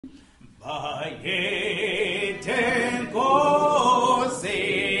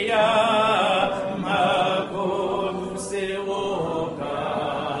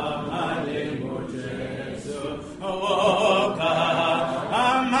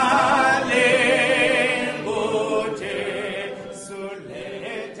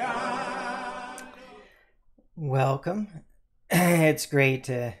Welcome. It's great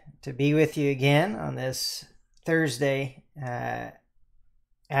to be with you again on this Thursday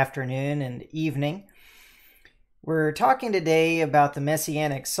afternoon and evening. We're talking today about the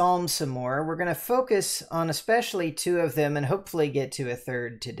Messianic Psalms some more. We're going to focus on especially two of them and hopefully get to a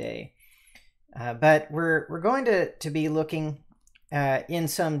third today. But we're going to be looking in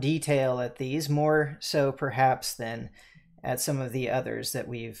some detail at these, more so perhaps than at some of the others that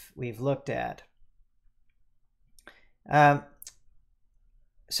we've looked at.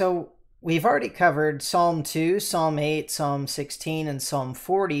 So we've already covered Psalm 2, Psalm 8, Psalm 16, and Psalm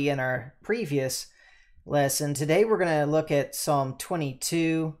 40 in our previous lesson. Today we're going to look at Psalm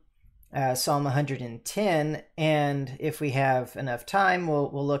 22, Psalm 110, and if we have enough time,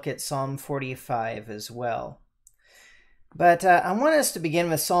 we'll look at Psalm 45 as well. But I want us to begin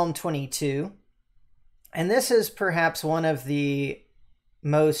with Psalm 22, and this is perhaps one of the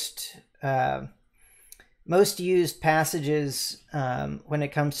most used passages when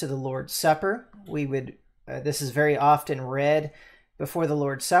it comes to the Lord's Supper. This is very often read before the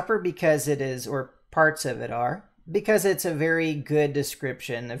Lord's Supper because it is, or parts of it are, because it's a very good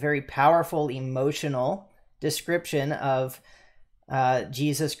description, a very powerful emotional description of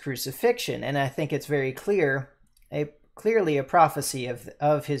Jesus' crucifixion. And I think it's very clearly a prophecy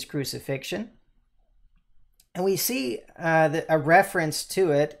of his crucifixion. And we see a reference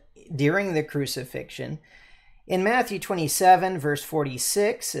to it during the crucifixion. In Matthew 27, verse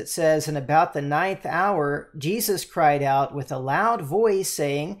 46, it says, "And about the 9th hour, Jesus cried out with a loud voice,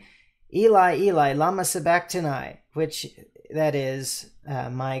 saying, Eli, Eli, lama sabachthani," which that is,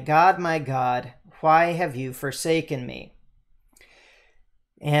 my God, why have you forsaken me?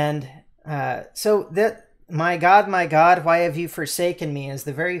 And so that my God, why have you forsaken me is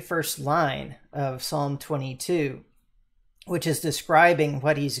the very first line of Psalm 22, which is describing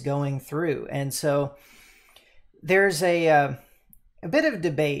what he's going through. And so there's a bit of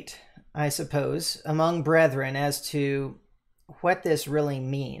debate, I suppose, among brethren as to what this really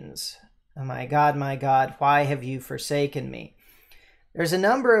means. My God, why have you forsaken me? There's a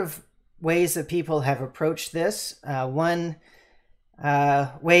number of ways that people have approached this. One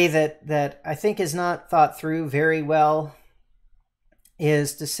way that I think is not thought through very well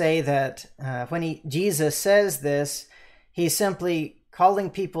is to say that when Jesus says this, he's simply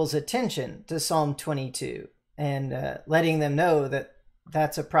calling people's attention to Psalm 22 and letting them know that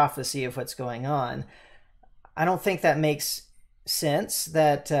that's a prophecy of what's going on. I don't think that makes sense,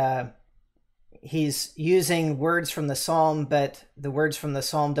 that he's using words from the psalm, but the words from the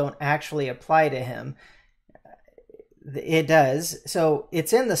psalm don't actually apply to him. It does. So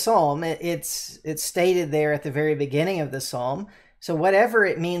it's in the psalm. It's stated there at the very beginning of the psalm. So whatever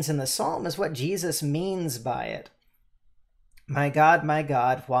it means in the psalm is what Jesus means by it. My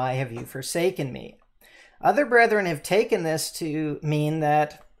God, why have you forsaken me? Other brethren have taken this to mean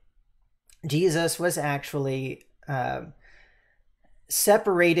that Jesus was actually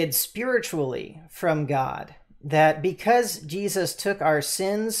separated spiritually from God. That because Jesus took our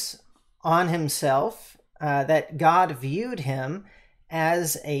sins on himself, that God viewed him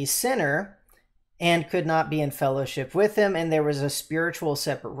as a sinner and could not be in fellowship with him, and there was a spiritual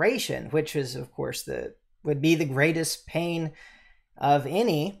separation, which is, of course, would be the greatest pain of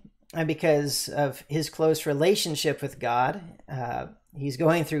any, because of his close relationship with God. He's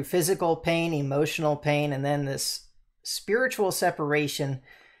going through physical pain, emotional pain, and then this spiritual separation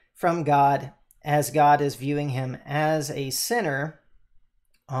from God as God is viewing him as a sinner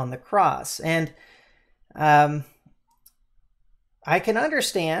on the cross. And I can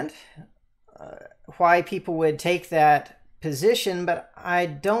understand why people would take that position, but I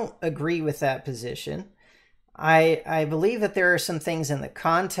don't agree with that position. I believe that there are some things in the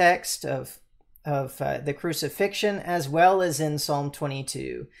context of the crucifixion, as well as in Psalm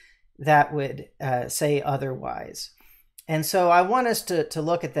 22, that would say otherwise. And so I want us to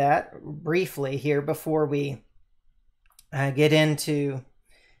look at that briefly here before we get into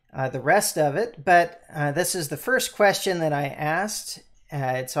the rest of it. But this is the first question that I asked.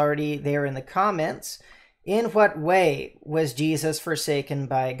 It's already there in the comments. In what way was Jesus forsaken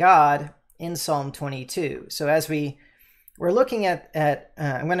by God in Psalm 22? So as we're looking at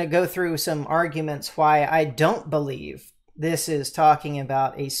I'm going to go through some arguments why I don't believe this is talking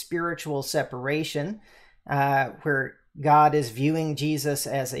about a spiritual separation where God is viewing Jesus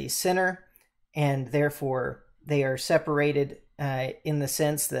as a sinner, and therefore they are separated in the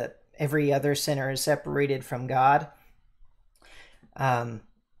sense that every other sinner is separated from God. I'm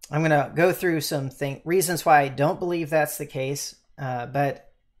going to go through some reasons why I don't believe that's the case,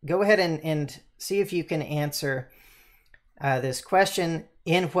 but go ahead and see if you can answer this question.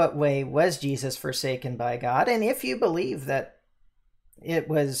 In what way was Jesus forsaken by God? And if you believe that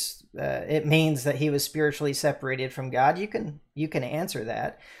it means that he was spiritually separated from God, you can answer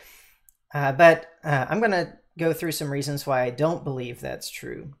that. But I'm going to go through some reasons why I don't believe that's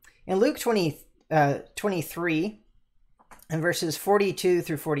true. In Luke 23, and verses 42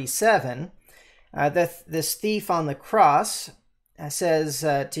 through 47, this thief on the cross says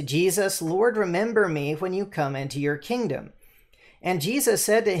to Jesus, "Lord, remember me when you come into your kingdom." And Jesus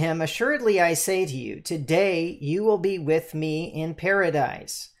said to him, "Assuredly I say to you, today you will be with me in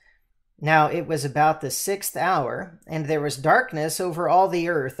paradise." Now it was about the 6th hour, and there was darkness over all the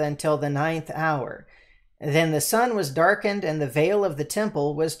earth until the 9th hour. Then the sun was darkened, and the veil of the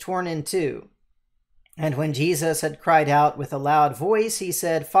temple was torn in two. And when Jesus had cried out with a loud voice, he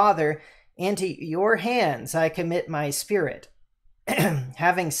said, "Father, into your hands I commit my spirit."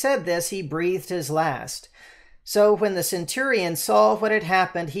 Having said this, he breathed his last. So when the centurion saw what had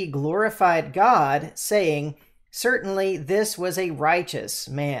happened, he glorified God, saying, "Certainly this was a righteous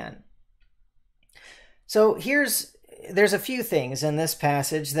man." So there's a few things in this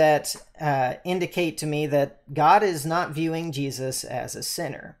passage that indicate to me that God is not viewing Jesus as a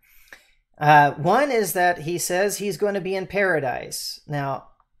sinner. One is that he says he's going to be in paradise. Now,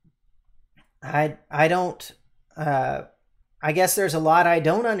 I guess there's a lot I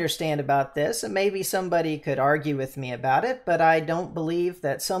don't understand about this, and maybe somebody could argue with me about it, but I don't believe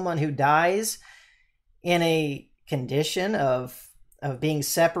that someone who dies in a condition of being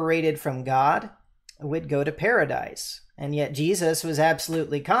separated from God would go to paradise. And yet Jesus was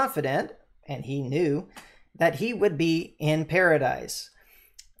absolutely confident, and he knew that he would be in paradise.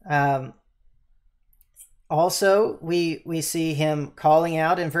 Also, we see him calling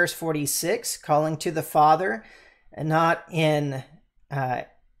out in verse 46, calling to the Father, and not in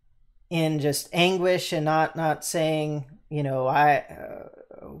just anguish, and not saying, I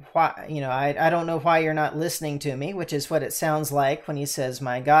don't know why you're not listening to me, which is what it sounds like when he says,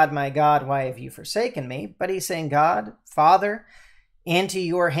 my God, why have you forsaken me?" But he's saying, "God, Father, into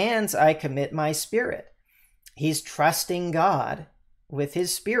your hands I commit my spirit." He's trusting God with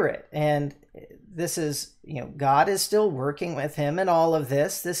his spirit. And this is, God is still working with him in all of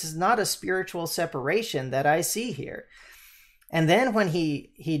this. This is not a spiritual separation that I see here. And then when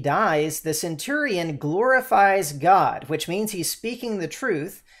he dies, the centurion glorifies God, which means he's speaking the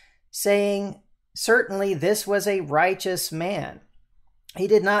truth, saying, "Certainly this was a righteous man." He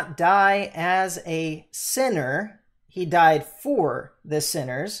did not die as a sinner. He died for the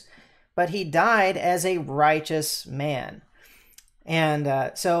sinners, but he died as a righteous man.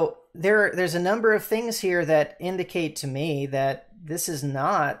 And so there's a number of things here that indicate to me that this is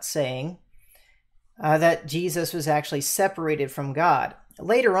not saying that Jesus was actually separated from God.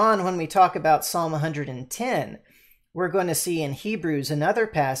 Later on, when we talk about Psalm 110, we're going to see in Hebrews another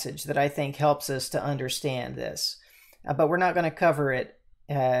passage that I think helps us to understand this. But we're not going to cover it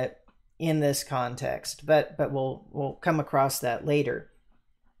in this context, but we'll come across that later.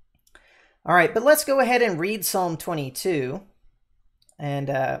 All right, but let's go ahead and read Psalm 22. And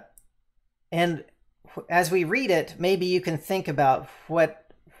as we read it, maybe you can think about what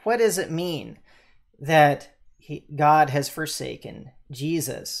does it mean that God has forsaken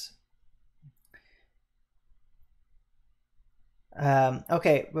Jesus.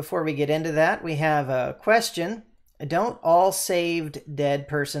 Okay, before we get into that, we have a question. Don't all saved dead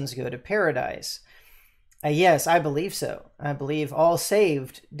persons go to paradise? Yes, I believe so. I believe all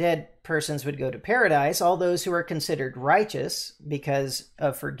saved dead persons would go to paradise, all those who are considered righteous because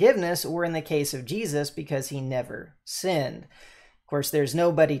of forgiveness, or in the case of Jesus, because he never sinned. Of course, there's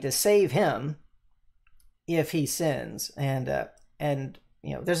nobody to save him if he sins. And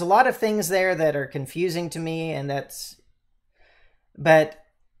there's a lot of things there that are confusing to me, but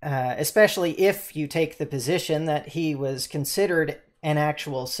especially if you take the position that he was considered an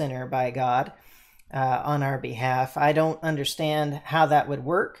actual sinner by God, on our behalf. I don't understand how that would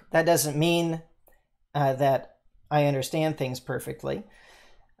work. That doesn't mean that I understand things perfectly,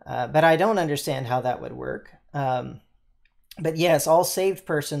 but I don't understand how that would work. But yes, all saved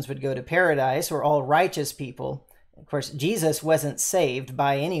persons would go to paradise, or all righteous people. Of course, Jesus wasn't saved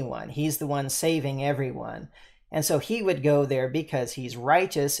by anyone. He's the one saving everyone. And so he would go there because he's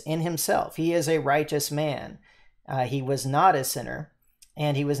righteous in himself. He is a righteous man. He was not a sinner.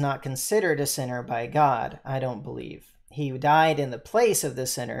 And he was not considered a sinner by God, I don't believe. he died in the place of the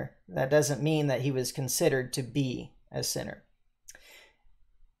sinner, that doesn't mean that he was considered to be a sinner.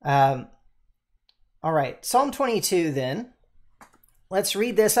 All right, Psalm 22 then. Let's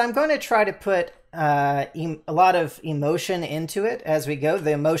read this. I'm going to try to put a lot of emotion into it as we go,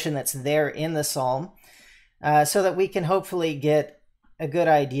 the emotion that's there in the psalm, so that we can hopefully get a good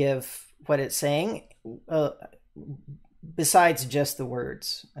idea of what it's saying, besides just the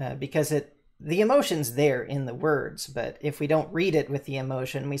words, because the emotion's there in the words, but if we don't read it with the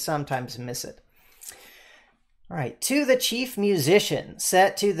emotion, we sometimes miss it. All right, to the chief musician,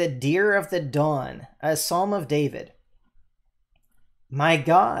 set to the deer of the dawn, a psalm of David. My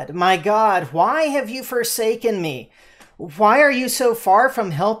God, why have you forsaken me? Why are you so far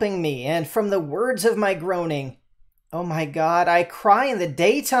from helping me and from the words of my groaning? Oh my God, I cry in the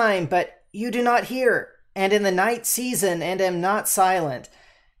daytime, but you do not hear, and in the night season, and am not silent.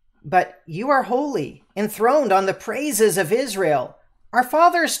 But you are holy, enthroned on the praises of Israel. Our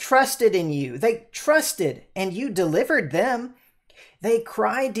fathers trusted in you. They trusted, and you delivered them. They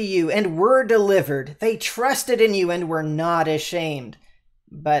cried to you and were delivered. They trusted in you and were not ashamed.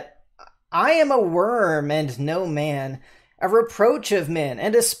 But I am a worm and no man, a reproach of men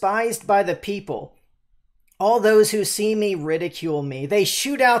and despised by the people. All those who see me ridicule me. They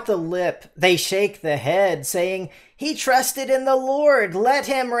shoot out the lip. They shake the head, saying, He trusted in the Lord. Let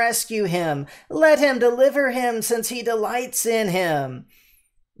him rescue him. Let him deliver him, since he delights in him.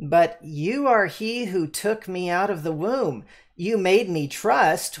 But you are he who took me out of the womb. You made me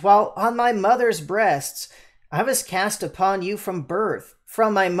trust while on my mother's breasts. I was cast upon you from birth.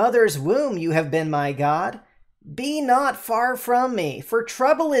 From my mother's womb you have been my God. Be not far from me, for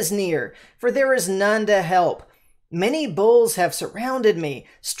trouble is near, for there is none to help. Many bulls have surrounded me.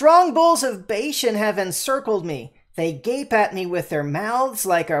 Strong bulls of Bashan have encircled me. They gape at me with their mouths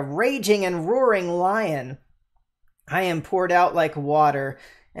like a raging and roaring lion. I am poured out like water,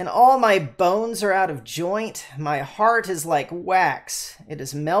 and all my bones are out of joint. My heart is like wax. It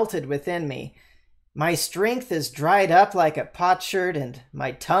is melted within me. My strength is dried up like a potsherd, and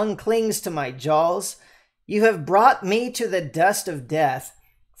my tongue clings to my jaws. You have brought me to the dust of death,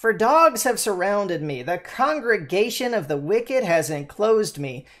 for dogs have surrounded me. The congregation of the wicked has enclosed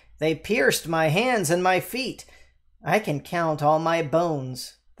me. They pierced my hands and my feet. I can count all my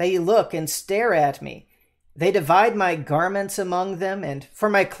bones. They look and stare at me. They divide my garments among them, and for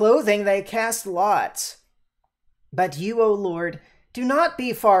my clothing they cast lots. But you, O Lord, do not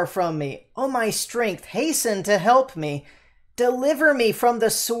be far from me. O my strength, hasten to help me. Deliver me from the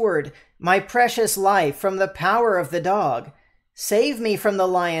sword, my precious life from the power of the dog. Save me from the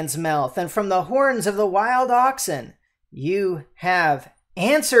lion's mouth and from the horns of the wild oxen. You have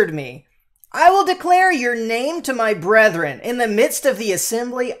answered me. I will declare your name to my brethren. In the midst of the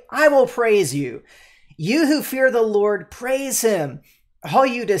assembly, I will praise you. You who fear the Lord, praise him. All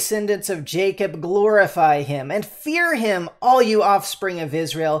you descendants of Jacob, glorify him, and fear him, all you offspring of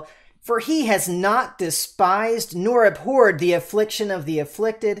Israel, for he has not despised nor abhorred the affliction of the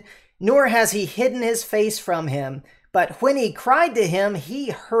afflicted, nor has he hidden his face from him. But when he cried to him, he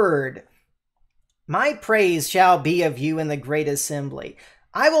heard. My praise shall be of you in the great assembly.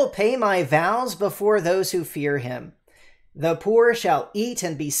 I will pay my vows before those who fear him. The poor shall eat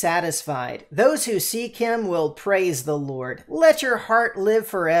and be satisfied. Those who seek him will praise the Lord. Let your heart live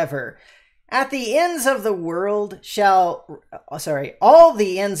forever. All the ends of the world shall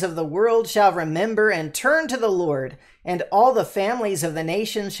remember and turn to the Lord, and all the families of the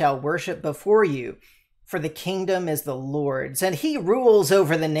nations shall worship before you. For the kingdom is the Lord's, and he rules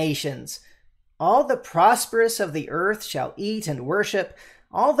over the nations. All the prosperous of the earth shall eat and worship.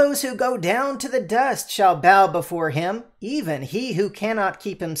 All those who go down to the dust shall bow before him, even he who cannot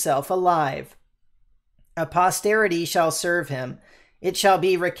keep himself alive. A posterity shall serve him. It shall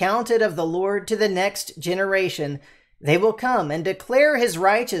be recounted of the Lord to the next generation. They will come and declare his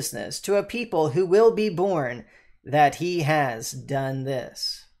righteousness to a people who will be born, that he has done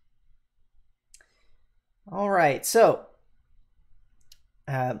this. All right, so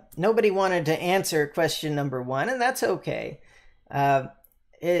nobody wanted to answer question number 1, and that's okay.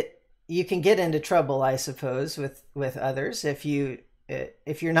 You can get into trouble, I suppose, with others if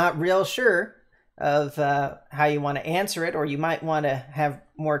you're not real sure of how you want to answer it, or you might want to have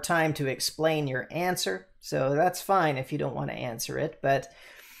more time to explain your answer. So that's fine if you don't want to answer it, but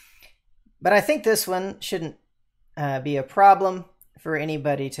I think this one shouldn't be a problem for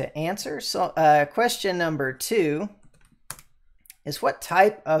anybody to answer. So question number 2 is, what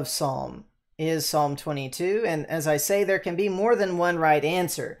type of psalm is Psalm 22? And as I say, there can be more than one right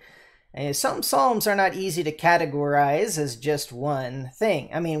answer. And some psalms are not easy to categorize as just one thing.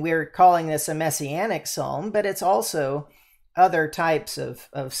 I mean, we're calling this a Messianic psalm, but it's also other types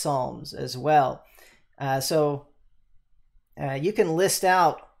of psalms as well. So you can list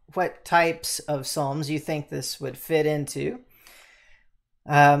out what types of psalms you think this would fit into.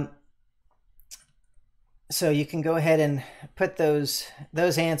 So you can go ahead and put those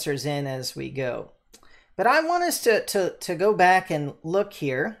answers in as we go. But I want us to go back and look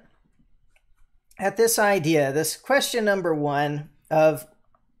here at this idea, this question number 1 of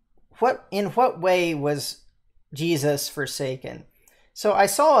in what way was Jesus forsaken? So I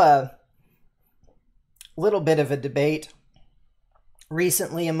saw a little bit of a debate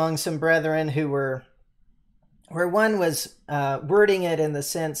recently among some brethren where one was wording it in the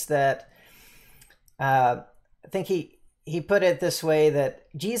sense that I think he put it this way, that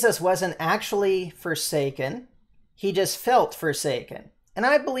Jesus wasn't actually forsaken, he just felt forsaken. And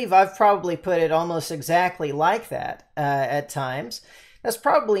I believe I've probably put it almost exactly like that at times. That's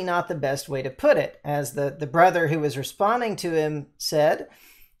probably not the best way to put it. As the brother who was responding to him said,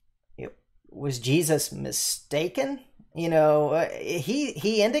 was Jesus mistaken?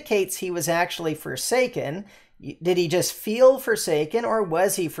 He indicates he was actually forsaken. Did he just feel forsaken, or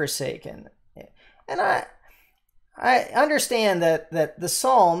was he forsaken? And I understand that the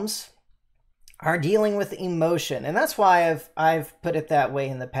Psalms are dealing with emotion, and that's why I've put it that way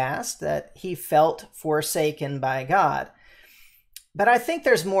in the past, that he felt forsaken by God. But I think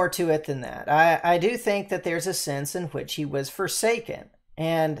there's more to it than that. I do think that there's a sense in which he was forsaken.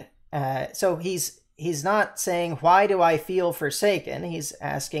 And so he's not saying, why do I feel forsaken? He's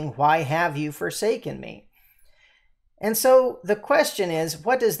asking, why have you forsaken me? And so the question is,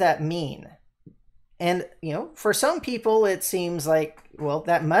 what does that mean? And, for some people, it seems like, well,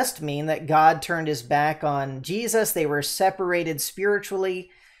 that must mean that God turned his back on Jesus. They were separated spiritually,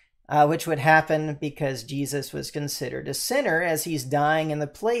 which would happen because Jesus was considered a sinner as he's dying in the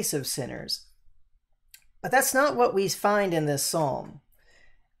place of sinners. But that's not what we find in this psalm.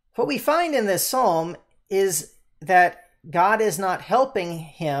 What we find in this psalm is that God is not helping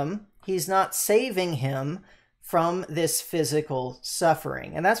him. He's not saving him from this physical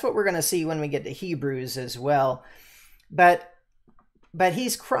suffering. And that's what we're going to see when we get to Hebrews as well. But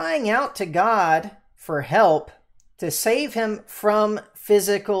he's crying out to God for help to save him from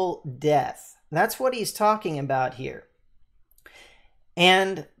physical death. That's what he's talking about here.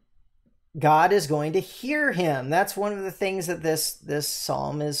 And God is going to hear him. That's one of the things that this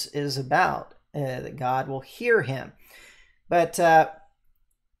psalm is about, that God will hear him. But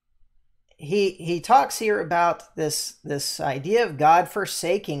he talks here about this idea of God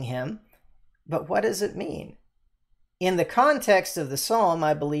forsaking him. But what does it mean? In the context of the psalm,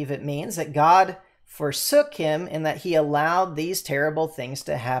 I believe it means that God forsook him and that he allowed these terrible things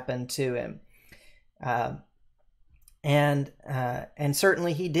to happen to him. And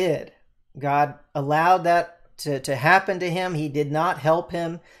certainly he did. God allowed that to happen to him. He did not help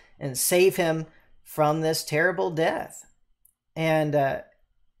him and save him from this terrible death. And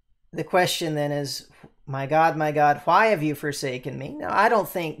the question then is, my God, why have you forsaken me? Now, I don't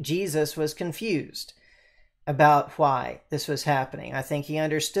think Jesus was confused about why this was happening. I think he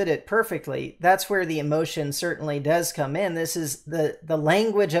understood it perfectly. That's where the emotion certainly does come in. This is the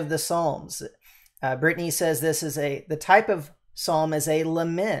language of the Psalms. Brittany says the type of psalm is a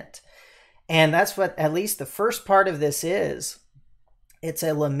lament. And that's what at least the first part of this is. It's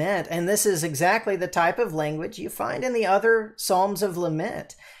a lament. And this is exactly the type of language you find in the other psalms of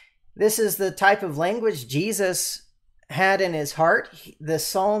lament. This is the type of language Jesus had in his heart. The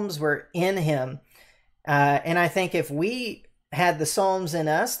psalms were in him. And I think if we had the Psalms in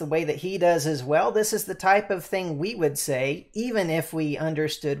us the way that he does as well, this is the type of thing we would say, even if we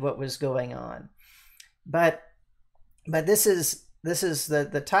understood what was going on. But this is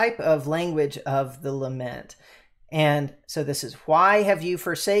the type of language of the lament. And so this is, why have you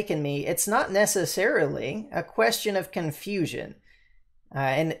forsaken me? It's not necessarily a question of confusion.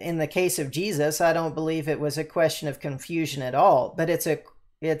 And in the case of Jesus, I don't believe it was a question of confusion at all, but it's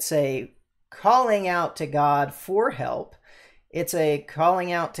a calling out to God for help. It's a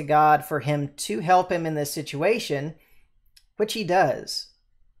calling out to God for him to help him in this situation, which he does,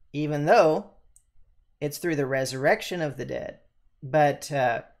 even though it's through the resurrection of the dead. But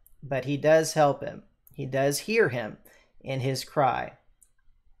he does help him. He does hear him in his cry.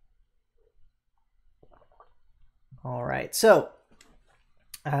 All right, so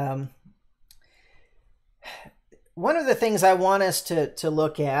one of the things I want us to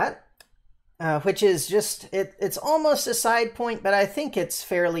look at, which is just, it's almost a side point, but I think it's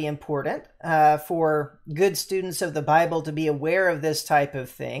fairly important for good students of the Bible to be aware of this type of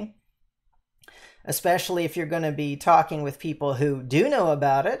thing. especially if you're going to be talking with people who do know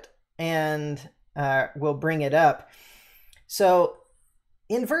about it and will bring it up. So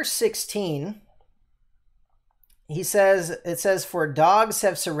in verse 16, it says, "For dogs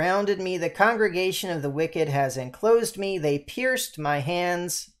have surrounded me, the congregation of the wicked has enclosed me, they pierced my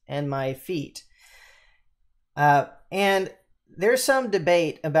hands and my feet." And there's some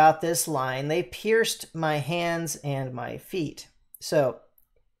debate about this line, "they pierced my hands and my feet." So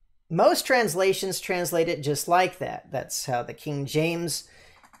most translations translate it just like that. That's how the King James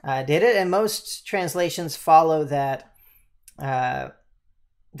did it, and most translations follow that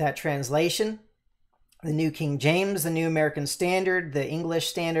translation. The New King James, the New American Standard, the English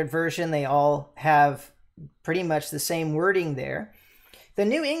Standard Version, they all have pretty much the same wording there. The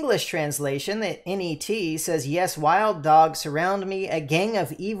New English Translation, the NET, says, "Yes, wild dogs surround me, a gang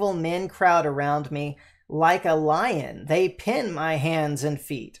of evil men crowd around me, like a lion, they pin my hands and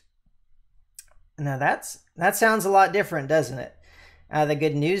feet." Now that sounds a lot different, doesn't it? The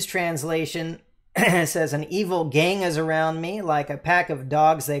Good News Translation says, "An evil gang is around me, like a pack of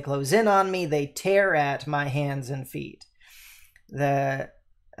dogs they close in on me, they tear at my hands and feet." The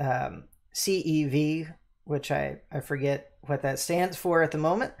CEV, which I forget what that stands for at the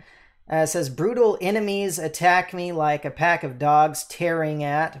moment, says, "Brutal enemies attack me like a pack of dogs tearing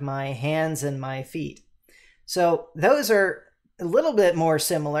at my hands and my feet." So those are a little bit more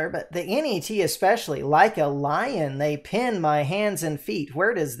similar, but the NET especially, "like a lion, they pin my hands and feet."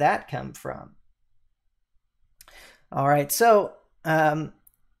 Where does that come from? All right, so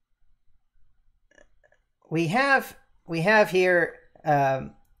we have here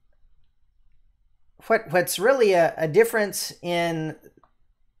what's really a difference in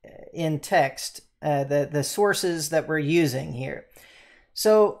text, the sources that we're using here.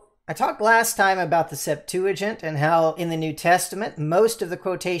 So I talked last time about the Septuagint and how in the New Testament most of the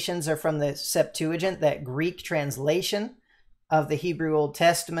quotations are from the Septuagint, that Greek translation of the Hebrew Old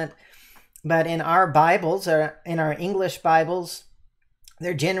Testament. But in our Bibles, or in our English Bibles,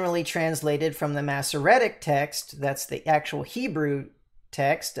 they're generally translated from the Masoretic text. That's the actual Hebrew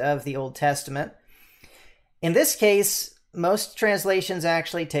text of the Old Testament. In this case, most translations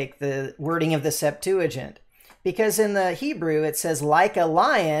actually take the wording of the Septuagint, because in the Hebrew it says, "like a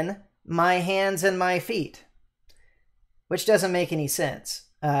lion, my hands and my feet," which doesn't make any sense.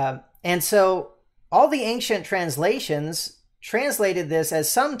 And so all the ancient translations translated this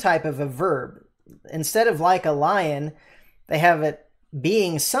as some type of a verb. Instead of "like a lion," they have it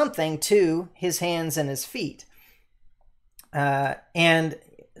being something to his hands and his feet. And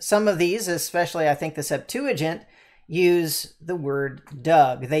some of these, especially I think the Septuagint, use the word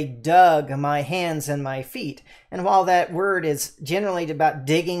 "dug." They dug my hands and my feet. And while that word is generally about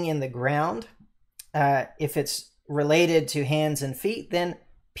digging in the ground, if it's related to hands and feet, then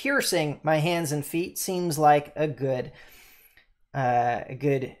piercing my hands and feet seems like a good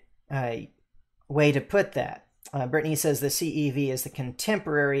way to put that. Brittany says the CEV is the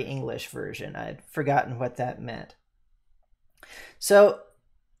contemporary English version. I'd forgotten what that meant. So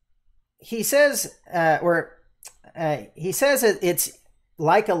he says, it's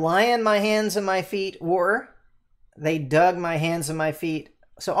 "like a lion, my hands and my feet," or "they dug my hands and my feet."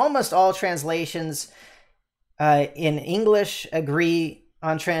 So almost all translations in English agree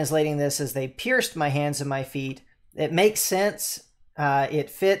on translating this as "they pierced my hands and my feet." It makes sense. It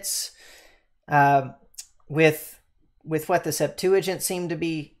fits with what the Septuagint seemed to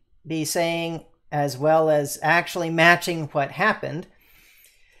be saying, as well as actually matching what happened.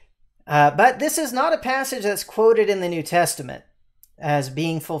 But this is not a passage that's quoted in the New Testament as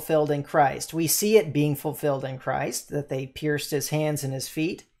being fulfilled in Christ. We see it being fulfilled in Christ, that they pierced his hands and his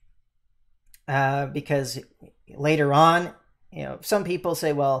feet, because later on, some people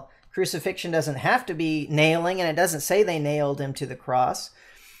say, well, crucifixion doesn't have to be nailing, and it doesn't say they nailed him to the cross.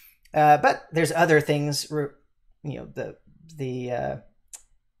 But there's other things,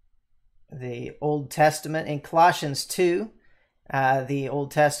 the Old Testament in Colossians 2, the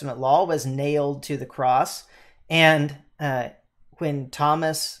Old Testament law was nailed to the cross. And when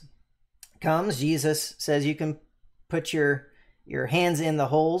Thomas comes, Jesus says, "You can put your hands in the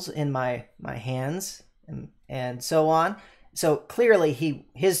holes in my hands," and so on. So clearly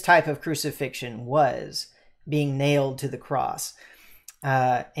his type of crucifixion was being nailed to the cross.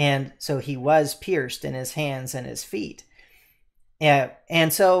 And so he was pierced in his hands and his feet.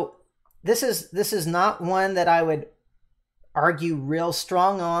 And so this is not one that I would argue real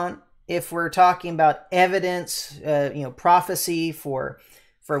strong on if we're talking about evidence, prophecy for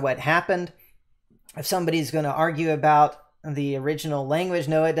what happened. If somebody's going to argue about the original language,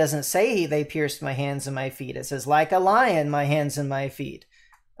 no, it doesn't say they pierced my hands and my feet. It says, "like a lion, my hands and my feet."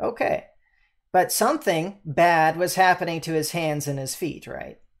 Okay. but something bad was happening to his hands and his feet,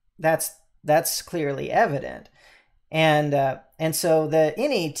 right? That's clearly evident. And so the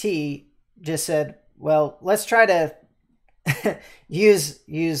NET just said, well, let's try to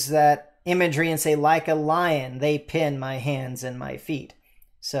use that imagery and say, like a lion, they pin my hands and my feet.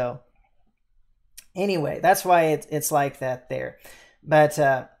 So anyway, that's why it's like that there.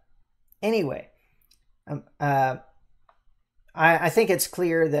 But anyway, I think it's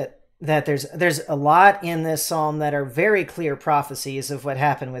clear that there's a lot in this psalm that are very clear prophecies of what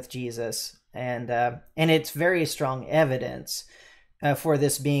happened with Jesus, and it's very strong evidence for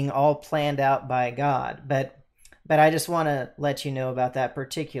this being all planned out by God. But I just want to let you know about that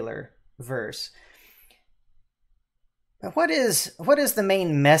particular verse. What is the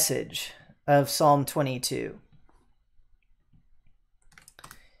main message of Psalm 22?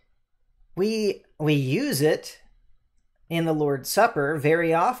 We use it in the Lord's Supper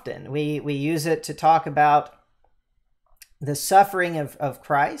very often. We use it to talk about the suffering of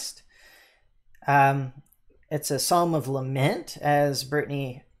Christ. It's a psalm of lament, as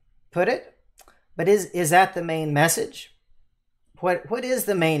Brittany put it. But is that the main message? What is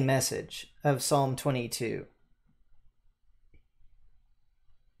the main message of Psalm 22?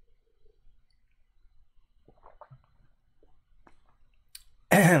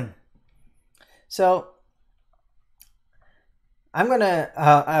 So I'm gonna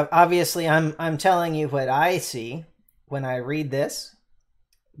obviously I'm telling you what I see when I read this,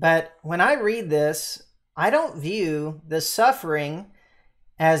 but when I read this, I don't view the suffering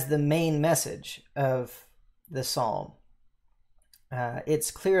as the main message of the psalm.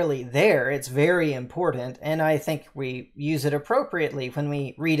 It's clearly there. It's very important, and I think we use it appropriately when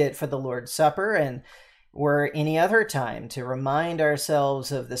we read it for the Lord's Supper and or any other time to remind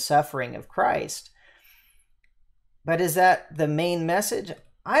ourselves of the suffering of Christ. But is that the main message?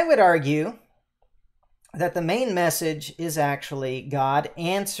 I would argue that the main message is actually God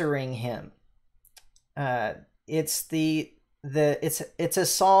answering him. It's it's a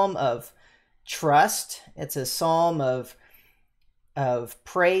psalm of trust. It's a psalm of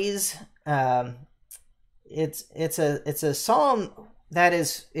praise. It's a psalm that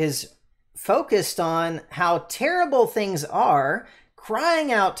is focused on how terrible things are,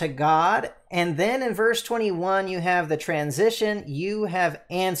 crying out to God, and then in verse 21 you have the transition, you have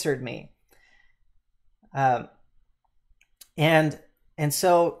answered me. And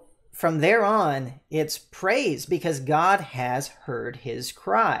so from there on, it's praise because God has heard his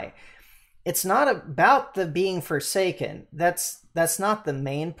cry. It's not about the being forsaken. That's not the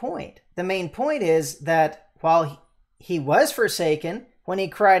main point. The main point is that while he was forsaken, when he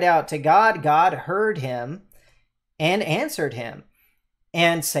cried out to God, God heard him and answered him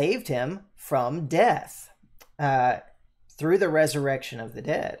and saved him from death through the resurrection of the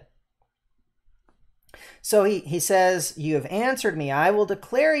dead. So he says, you have answered me. I will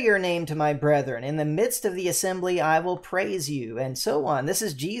declare your name to my brethren. In the midst of the assembly, I will praise you, and so on. This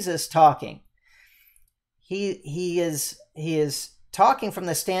is Jesus talking. He is talking from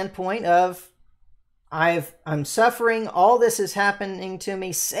the standpoint of, I'm suffering. All this is happening to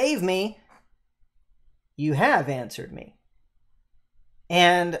me. Save me. You have answered me,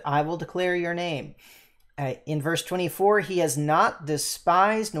 and I will declare your name. In verse 24, he has not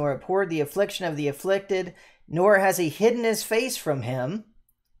despised nor abhorred the affliction of the afflicted, nor has he hidden his face from him.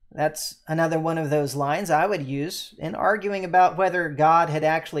 That's another one of those lines I would use in arguing about whether God had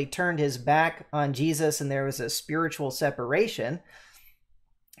actually turned his back on Jesus and there was a spiritual separation.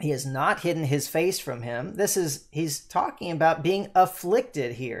 He has not hidden his face from him. He's talking about being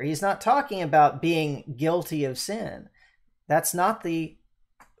afflicted here. He's not talking about being guilty of sin. That's not the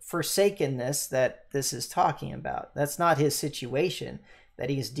forsakenness that this is talking about. That's not his situation that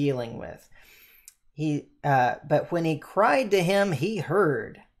he's dealing with. But when he cried to him, he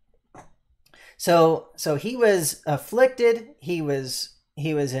heard. So he was afflicted. He was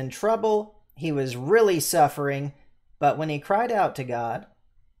in trouble. He was really suffering. But when he cried out to God,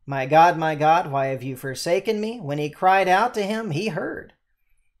 my God, why have you forsaken me? When he cried out to him, he heard.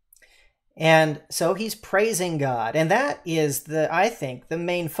 And so he's praising God. And that is, I think, the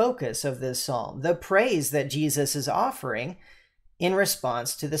main focus of this psalm, the praise that Jesus is offering in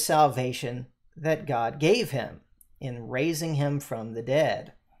response to the salvation that God gave him in raising him from the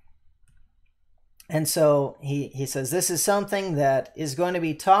dead. And so he says this is something that is going to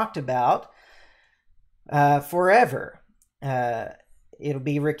be talked about forever. It'll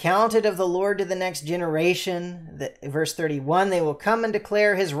be recounted of the Lord to the next generation. Verse 31, they will come and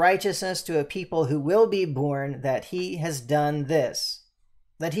declare his righteousness to a people who will be born, that he has done this.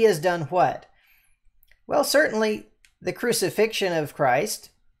 That he has done what? Well, certainly the crucifixion of Christ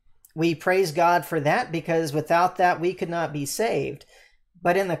we praise God for that, because without that we could not be saved.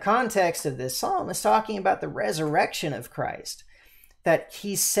 But in the context of this psalm, it's talking about the resurrection of Christ, that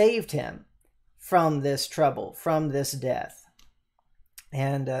he saved him from this trouble, from this death.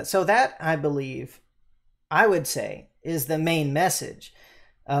 And so that, I believe, I would say, is the main message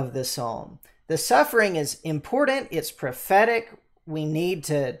of the psalm. The suffering is important. It's prophetic. We need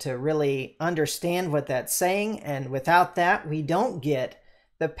to really understand what that's saying. And without that, we don't get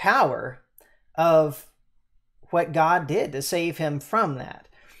the power of what God did to save him from that.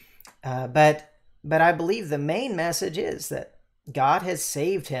 But I believe the main message is that God has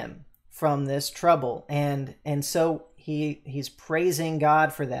saved him from this trouble. And so he's praising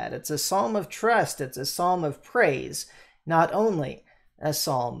God for that. It's a psalm of trust. It's a psalm of praise, not only a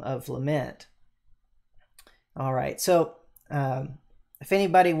psalm of lament. All right. So if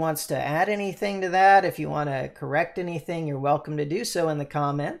anybody wants to add anything to that, if you want to correct anything, you're welcome to do so in the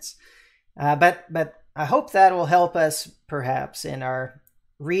comments. But I hope that will help us perhaps in our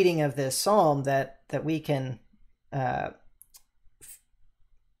reading of this psalm, that we can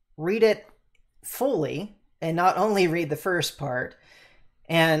read it fully and not only read the first part,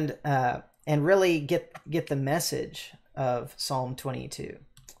 and really get the message of Psalm 22.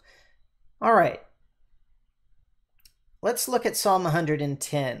 All right. Let's look at Psalm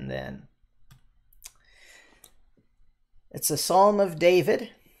 110 then. It's a psalm of David.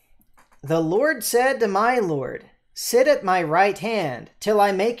 The Lord said to my Lord, sit at my right hand till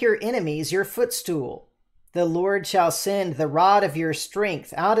I make your enemies your footstool. The Lord shall send the rod of your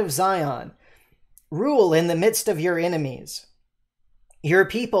strength out of Zion. Rule in the midst of your enemies. Your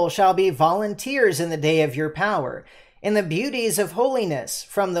people shall be volunteers in the day of your power. In the beauties of holiness,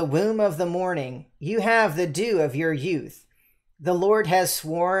 from the womb of the morning, you have the dew of your youth. The Lord has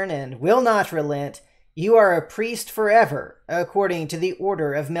sworn and will not relent. You are a priest forever, according to the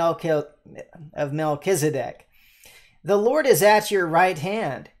order of Melchizedek. The Lord is at your right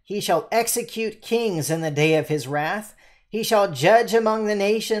hand. He shall execute kings in the day of his wrath. He shall judge among the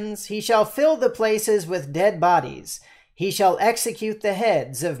nations. He shall fill the places with dead bodies. He shall execute the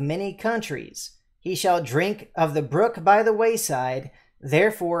heads of many countries. He shall drink of the brook by the wayside.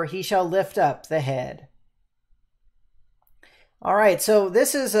 Therefore he shall lift up the head. All right, so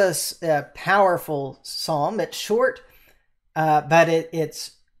this is a powerful psalm. It's short, but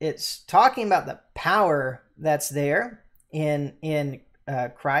it's talking about the power that's there in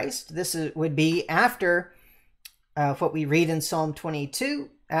Christ. This would be after what we read in Psalm 22,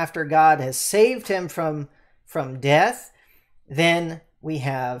 after God has saved him from death. Then we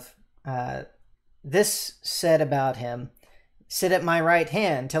have this said about him, sit at my right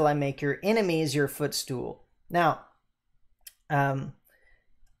hand till I make your enemies your footstool. Now, let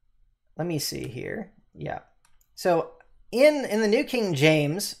me see here. Yeah. So in the New King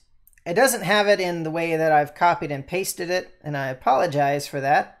James, it doesn't have it in the way that I've copied and pasted it, and I apologize for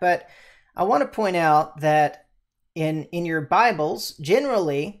that. But I want to point out that in your Bibles,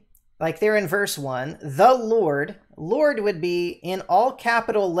 generally, like there in verse 1, the Lord would be in all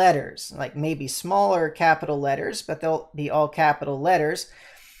capital letters, like maybe smaller capital letters, but they'll be all capital letters.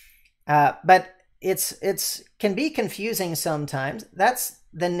 But it's can be confusing sometimes. That's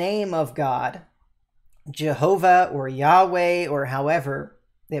the name of God, Jehovah or Yahweh, or however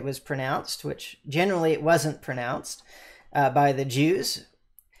it was pronounced, which generally it wasn't pronounced by the Jews.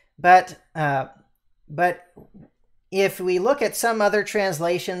 But if we look at some other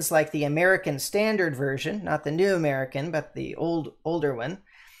translations, like the American Standard Version, not the New American, but the older one,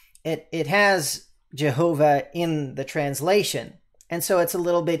 it has Jehovah in the translation. And so it's a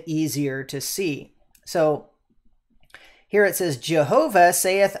little bit easier to see. So here it says, Jehovah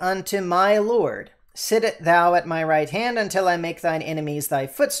saith unto my Lord, sit thou at my right hand until I make thine enemies thy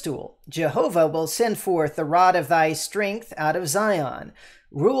footstool. Jehovah will send forth the rod of thy strength out of Zion.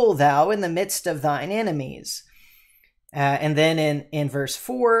 Rule thou in the midst of thine enemies. And then in verse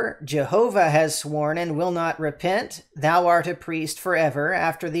 4, Jehovah has sworn and will not repent. Thou art a priest forever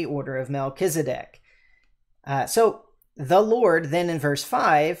after the order of Melchizedek. So the Lord, then in verse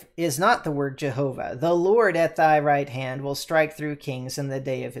 5, is not the word Jehovah. The Lord at thy right hand will strike through kings in the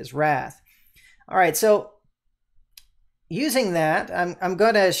day of his wrath. All right, so using that, I'm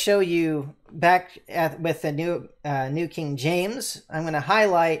going to show you back with the New King James. I'm going to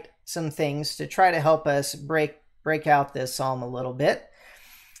highlight some things to try to help us break out this psalm a little bit.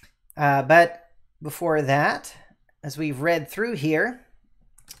 But before that, as we've read through here,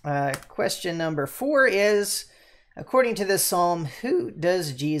 question number 4 is, according to this psalm, who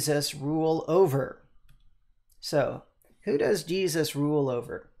does Jesus rule over? So, who does Jesus rule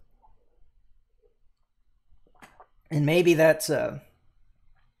over? And maybe that's a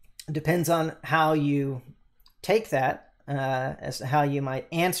Depends on how you take that, as to how you might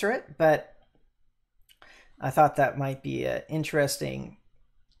answer it, but I thought that might be an interesting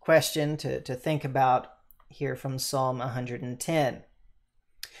question to think about here from Psalm 110.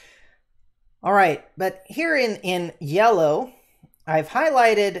 All right, but here in yellow, I've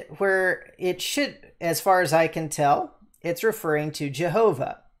highlighted where it should, as far as I can tell, it's referring to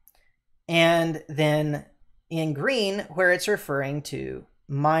Jehovah. And then in green, where it's referring to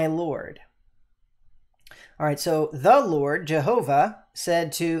my Lord. All right, so the Lord, Jehovah,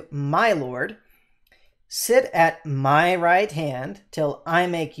 said to my Lord, sit at my right hand till I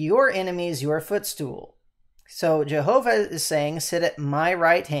make your enemies your footstool. So Jehovah is saying, sit at my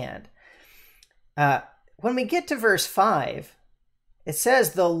right hand. When we get to verse 5, it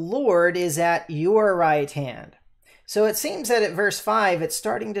says the Lord is at your right hand. So it seems that at verse 5, it's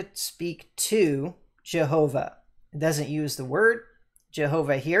starting to speak to Jehovah. It doesn't use the word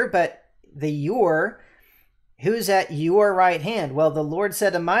Jehovah here, but the your, who's at your right hand? Well, the Lord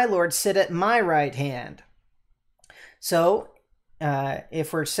said to my Lord, sit at my right hand. So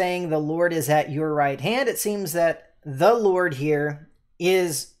if we're saying the Lord is at your right hand, it seems that the Lord here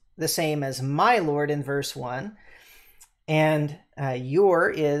is the same as my Lord in verse 1. And your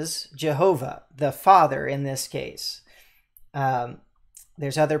is Jehovah, the Father in this case.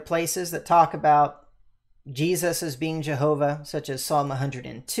 There's other places that talk about Jesus as being Jehovah, such as Psalm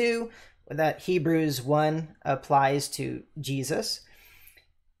 102, that Hebrews 1 applies to Jesus.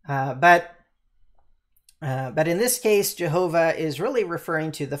 But in this case, Jehovah is really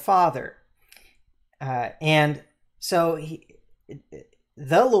referring to the Father. And so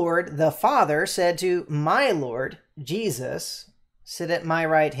the Lord, the Father, said to my Lord, Jesus, sit at my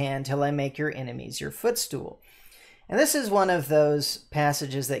right hand till I make your enemies your footstool. And this is one of those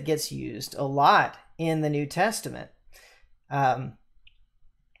passages that gets used a lot in the New Testament.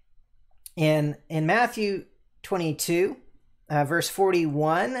 In Matthew 22, verse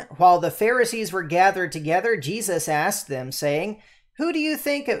 41, while the Pharisees were gathered together, Jesus asked them, saying, what do you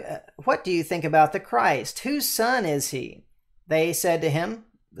think about the Christ? Whose son is he? They said to him,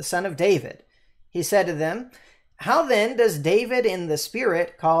 the son of David. He said to them, how then does David in the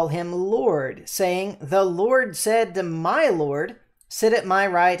Spirit call him Lord, saying, the Lord said to my Lord, sit at my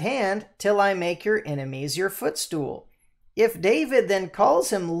right hand till I make your enemies your footstool? If David then calls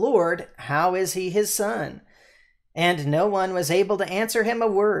him Lord, how is he his son? And no one was able to answer him a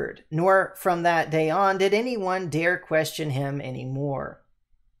word, nor from that day on did anyone dare question him any more.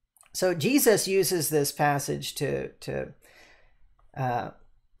 So Jesus uses this passage to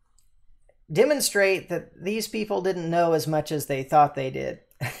demonstrate that these people didn't know as much as they thought they did.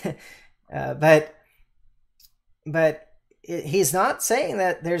 But he's not saying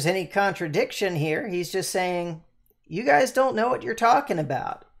that there's any contradiction here. He's just saying, you guys don't know what you're talking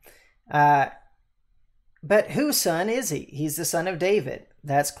about. But whose son is he? He's the son of David.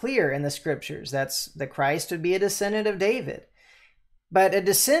 That's clear in the scriptures. That's the Christ would be a descendant of David. But a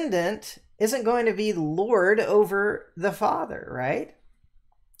descendant isn't going to be Lord over the Father, right?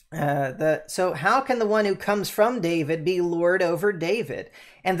 So how can the one who comes from David be Lord over David?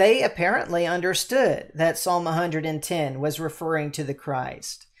 And they apparently understood that Psalm 110 was referring to the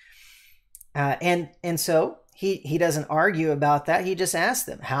Christ. And so he doesn't argue about that. He just asks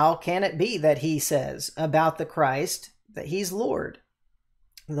them, how can it be that he says about the Christ that he's Lord?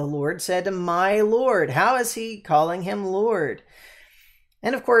 The Lord said to my Lord. How is he calling him Lord?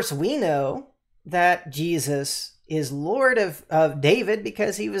 And of course, we know that Jesus is Lord of David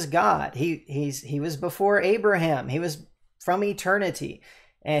because he was God. He was before Abraham. He was from eternity,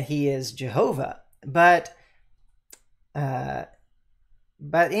 and he is Jehovah. But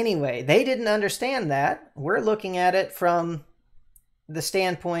anyway, they didn't understand that. We're looking at it from the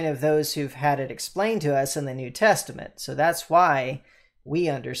standpoint of those who've had it explained to us in the New Testament. So that's why we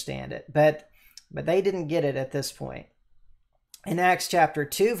understand it. But they didn't get it at this point. In Acts chapter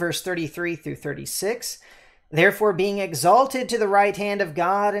 2, verse 33 through 36, therefore, being exalted to the right hand of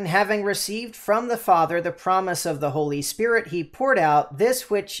God, and having received from the Father the promise of the Holy Spirit, he poured out this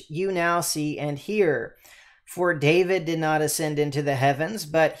which you now see and hear. For David did not ascend into the heavens,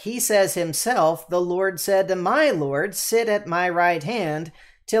 but he says himself, the Lord said to my Lord, sit at my right hand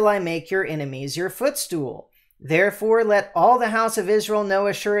till I make your enemies your footstool. Therefore, let all the house of Israel know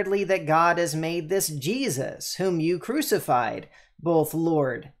assuredly that God has made this Jesus, whom you crucified, both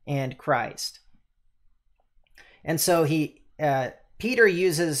Lord and Christ. And so Peter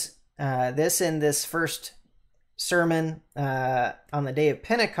uses this in this first sermon on the day of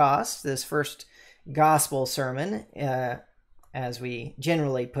Pentecost, this first gospel sermon, as we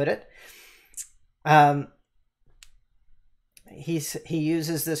generally put it. he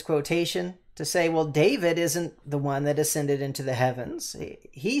uses this quotation to say, well, David isn't the one that ascended into the heavens.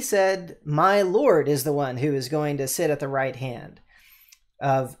 He said, my Lord is the one who is going to sit at the right hand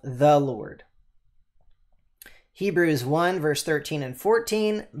of the Lord. Hebrews 1, verse 13 and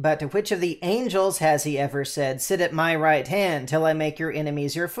 14, but to which of the angels has he ever said, sit at my right hand till I make your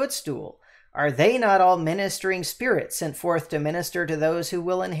enemies your footstool? Are they not all ministering spirits sent forth to minister to those who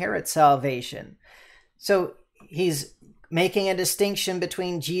will inherit salvation? So he's making a distinction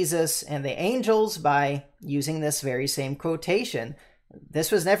between Jesus and the angels by using this very same quotation.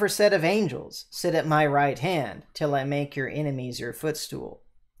 This was never said of angels. Sit at my right hand till I make your enemies your footstool.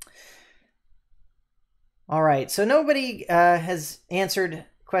 All right, so nobody has answered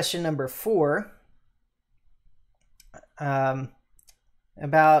question number 4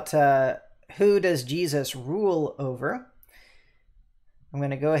 about who does Jesus rule over. I'm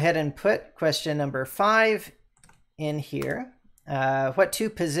going to go ahead and put question number 5 in here. What 2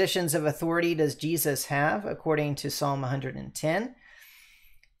 positions of authority does Jesus have according to Psalm 110?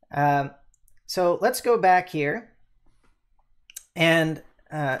 So let's go back here. And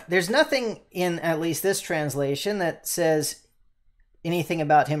there's nothing in at least this translation that says anything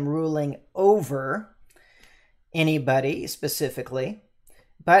about him ruling over anybody specifically.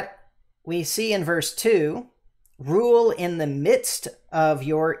 But we see in verse 2, rule in the midst of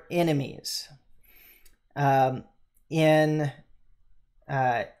your enemies. In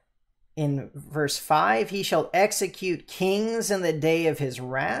verse 5, he shall execute kings in the day of his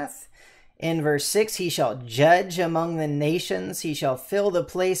wrath. In verse 6, he shall judge among the nations. He shall fill the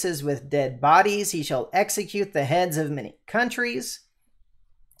places with dead bodies. He shall execute the heads of many countries.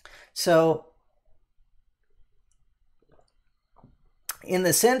 So, in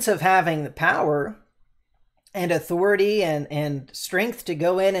the sense of having the power and authority and strength to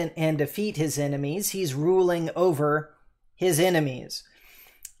go in and defeat his enemies, he's ruling over his enemies.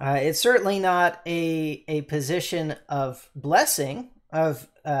 It's certainly not a position of blessing, of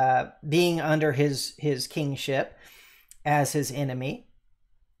being under his kingship as his enemy.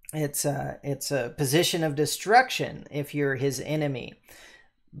 It's a position of destruction if you're his enemy.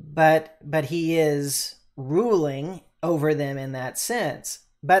 But he is ruling over them in that sense.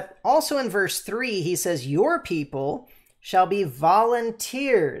 But also in verse 3, he says, your people shall be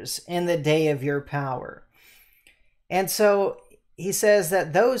volunteers in the day of your power. And so he says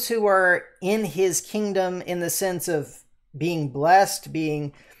that those who are in his kingdom in the sense of being blessed,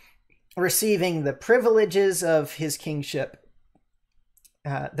 receiving the privileges of his kingship,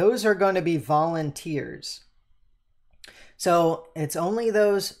 those are going to be volunteers. So it's only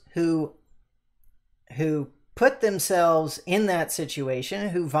those who put themselves in that situation,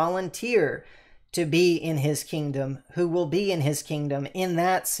 who volunteer to be in his kingdom, who will be in his kingdom in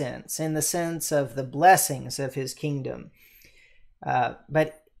that sense, in the sense of the blessings of his kingdom.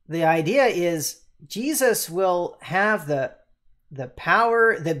 But the idea is Jesus will have the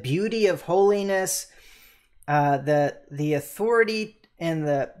power, the beauty of holiness, the authority, and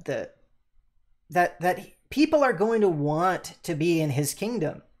that people are going to want to be in his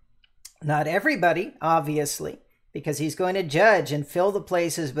kingdom. Not everybody, obviously, because he's going to judge and fill the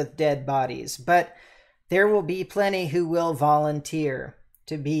places with dead bodies. But there will be plenty who will volunteer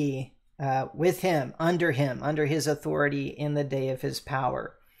to be with him, under his authority in the day of his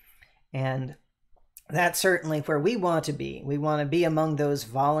power. And that's certainly where we want to be. We want to be among those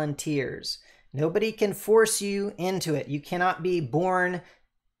volunteers. Nobody can force you into it. You cannot be born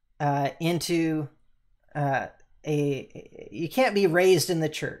into you can't be raised in the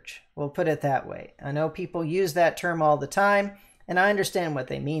church. We'll put it that way. I know people use that term all the time, and I understand what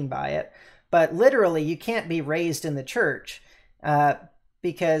they mean by it. But literally, you can't be raised in the church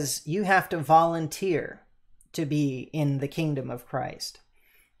because you have to volunteer to be in the kingdom of Christ.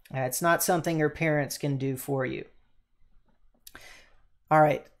 It's not something your parents can do for you. All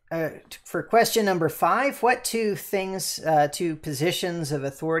right. For question number 5, what 2 positions of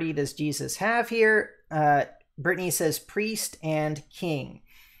authority does Jesus have here? Brittany says priest and king.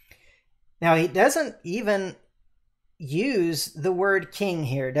 Now, he doesn't even use the word king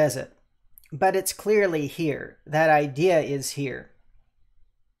here, does it? But it's clearly here. That idea is here.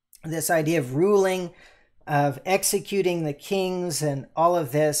 This idea of ruling, of executing the kings and all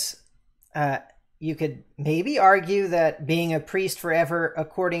of this, you could maybe argue that being a priest forever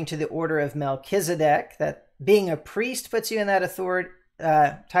according to the order of Melchizedek, that being a priest puts you in that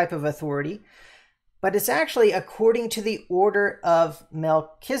type of authority. But it's actually according to the order of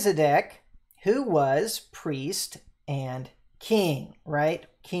Melchizedek, who was priest and king, right?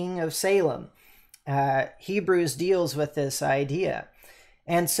 King of Salem. Hebrews deals with this idea.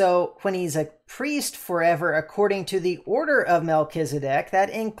 And so when he's a priest forever according to the order of Melchizedek, that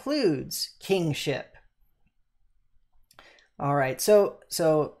includes kingship. All right, so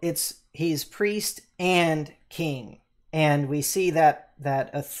he's priest and king. And we see that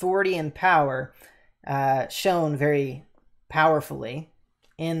authority and power shown very powerfully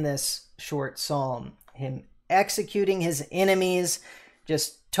in this short psalm. Him executing his enemies,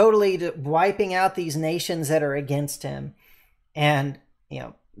 just totally wiping out these nations that are against him, and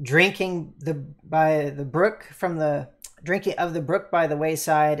drinking of the brook by the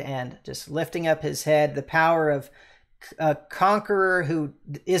wayside, and just lifting up his head. The power of a conqueror who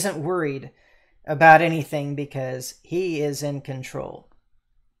isn't worried about anything because he is in control.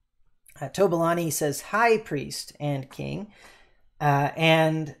 Tobalani says high priest and king,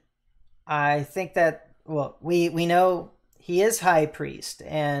 and I think that we know he is high priest,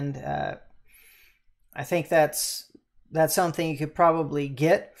 and I think that's something you could probably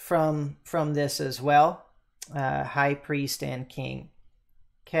get from this as well. High priest and king.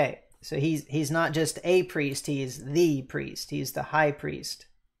 Okay, so he's not just a priest; he's the priest. He's the high priest.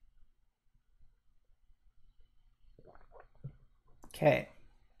 Okay.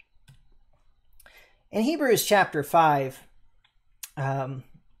 In Hebrews chapter 5,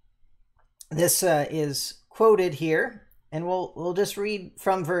 this is quoted here, and we'll just read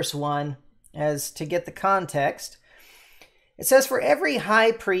from verse 1 as to get the context. It says, "For every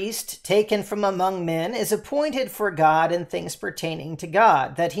high priest taken from among men is appointed for God in things pertaining to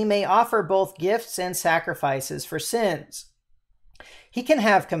God, that he may offer both gifts and sacrifices for sins. He can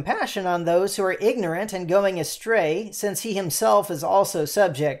have compassion on those who are ignorant and going astray, since he himself is also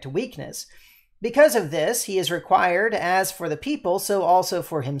subject to weakness. Because of this, he is required, as for the people, so also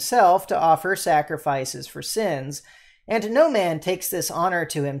for himself, to offer sacrifices for sins. And no man takes this honor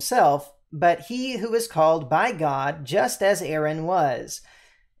to himself, but he who is called by God, just as Aaron was.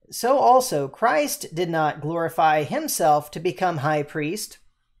 So also Christ did not glorify himself to become high priest,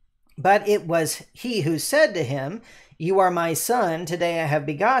 but it was he who said to him, 'You are my son, today I have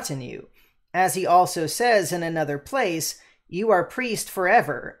begotten you.' As he also says in another place, 'You are priest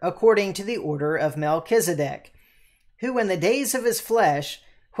forever, according to the order of Melchizedek,' who in the days of his flesh,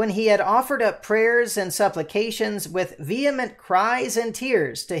 when he had offered up prayers and supplications with vehement cries and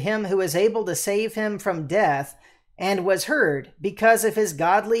tears to him who is able to save him from death, and was heard because of his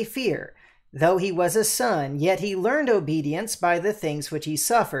godly fear, though he was a son, yet he learned obedience by the things which he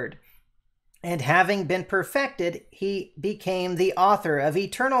suffered. And having been perfected, he became the author of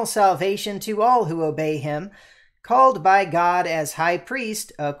eternal salvation to all who obey him, called by God as high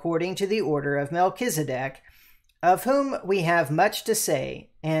priest according to the order of Melchizedek, of whom we have much to say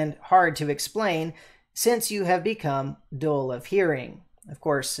and hard to explain, since you have become dull of hearing." Of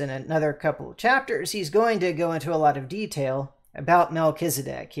course, in another couple of chapters, he's going to go into a lot of detail about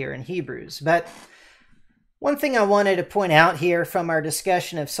Melchizedek here in Hebrews. But one thing I wanted to point out here from our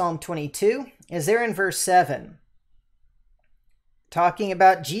discussion of Psalm 22 is there in verse 7. Talking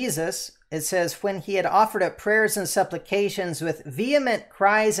about Jesus, it says, "When he had offered up prayers and supplications with vehement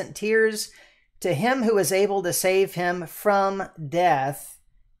cries and tears to him who was able to save him from death,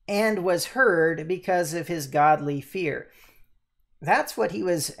 and was heard because of his godly fear." That's what he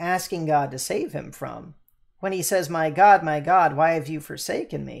was asking God to save him from. When he says, my God, why have you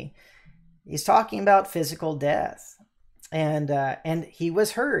forsaken me?" He's talking about physical death. And he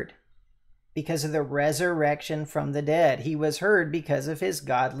was heard because of the resurrection from the dead. He was heard because of his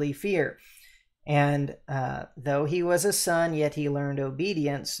godly fear. And though he was a son, yet he learned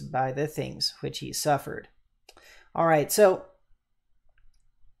obedience by the things which he suffered. All right, so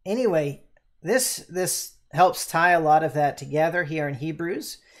anyway, this helps tie a lot of that together here in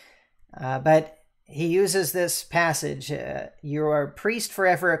Hebrews. But he uses this passage, "You are a priest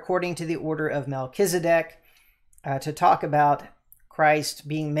forever according to the order of Melchizedek," to talk about Christ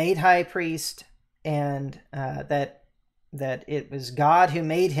being made high priest, and that it was God who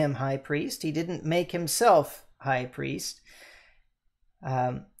made him high priest. He didn't make himself high priest.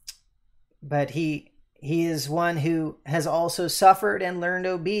 But he is one who has also suffered and learned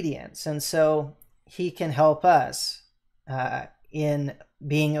obedience. And so he can help us in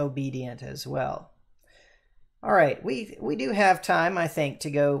being obedient as well. All right, we do have time, I think,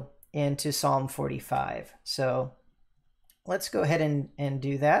 to go into Psalm 45. So let's go ahead and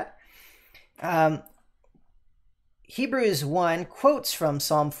do that. Hebrews 1 quotes from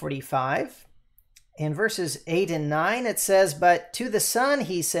Psalm 45. In verses 8 and 9, it says, "But to the Son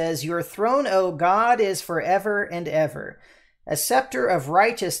he says, 'Your throne, O God, is forever and ever. A scepter of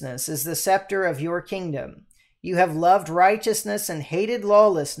righteousness is the scepter of your kingdom. You have loved righteousness and hated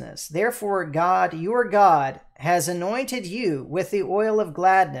lawlessness. Therefore God, your God, has anointed you with the oil of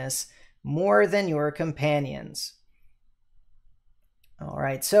gladness more than your companions. All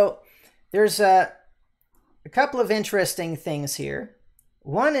right, so there's a couple of interesting things here.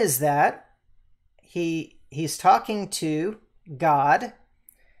 One is that he's talking to God,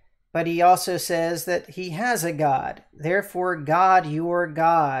 but he also says that he has a God. Therefore, God, your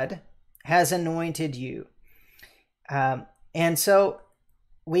God, has anointed you. And so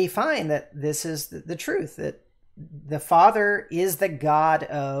we find that this is the truth, that the Father is the God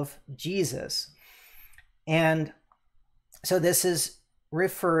of Jesus. And so this is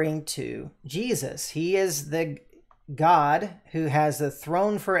referring to Jesus. He is the God who has the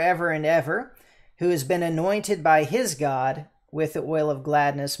throne forever and ever, who has been anointed by his God with the oil of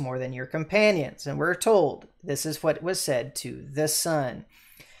gladness more than your companions. And we're told this is what was said to the Son.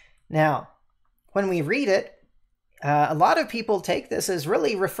 Now, when we read it, a lot of people take this as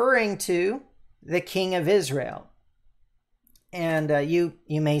really referring to the King of Israel. And you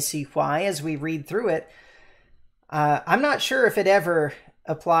may see why as we read through it. I'm not sure if it ever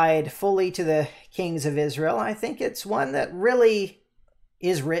applied fully to the kings of Israel. I think it's one that really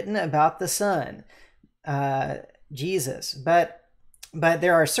is written about the Son, Jesus. But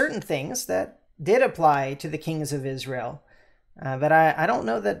there are certain things that did apply to the kings of Israel. But I don't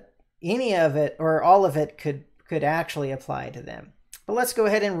know that any of it or all of it could actually apply to them. But let's go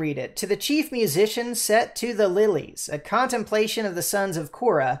ahead and read it. To the chief musician set to the lilies, a contemplation of the sons of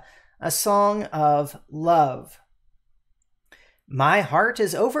Korah, a song of love. My heart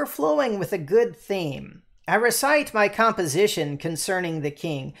is overflowing with a good theme. I recite my composition concerning the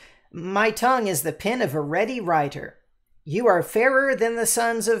king. My tongue is the pen of a ready writer. You are fairer than the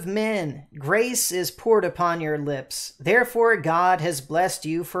sons of men. Grace is poured upon your lips. Therefore God has blessed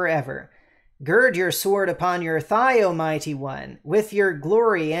you forever. Gird your sword upon your thigh, O mighty one, with your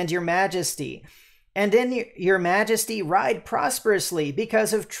glory and your majesty. And in your majesty ride prosperously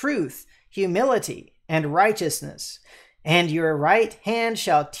because of truth, humility, and righteousness. And your right hand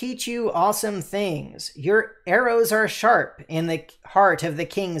shall teach you awesome things. Your arrows are sharp in the heart of the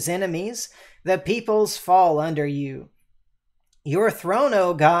king's enemies. The peoples fall under you. Your throne,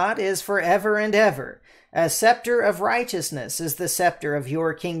 O God, is forever and ever. A scepter of righteousness is the scepter of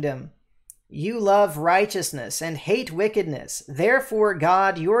your kingdom. You love righteousness and hate wickedness. Therefore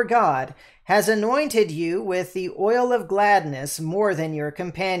God, your God, has anointed you with the oil of gladness more than your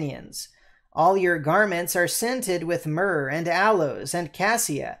companions. All your garments are scented with myrrh and aloes and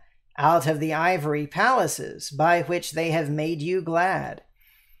cassia, out of the ivory palaces by which they have made you glad.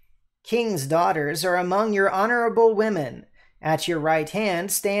 King's daughters are among your honorable women. At your right hand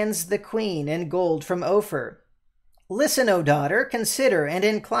stands the queen in gold from Ophir. Listen, O daughter, consider and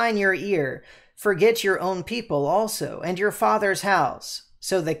incline your ear. Forget your own people also, and your father's house.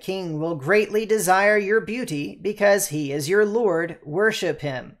 So the king will greatly desire your beauty, because he is your Lord. Worship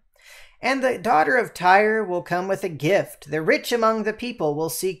him. And the daughter of Tyre will come with a gift. The rich among the people will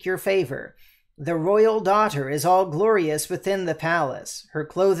seek your favor. The royal daughter is all glorious within the palace. Her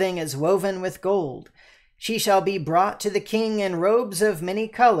clothing is woven with gold. She shall be brought to the king in robes of many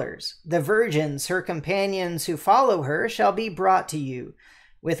colors. The virgins, her companions who follow her, shall be brought to you.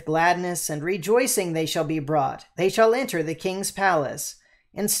 With gladness and rejoicing they shall be brought. They shall enter the king's palace.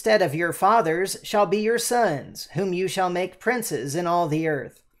 Instead of your fathers shall be your sons, whom you shall make princes in all the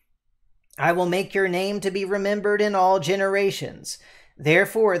earth. I will make your name to be remembered in all generations.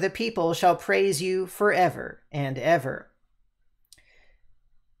 Therefore the people shall praise you forever and ever.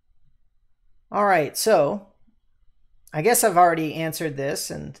 All right, so I guess I've already answered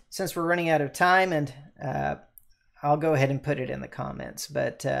this, and since we're running out of time, and I'll go ahead and put it in the comments.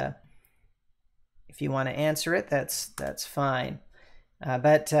 But if you want to answer it, that's fine.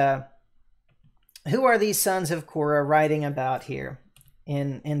 But who are these sons of Korah writing about here?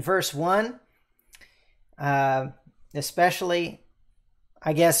 In verse 1, especially,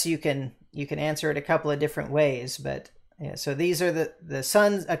 I guess you can answer it a couple of different ways, but yeah, so these are the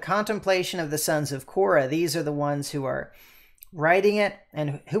sons, a contemplation of the sons of Korah. These are the ones who are writing it.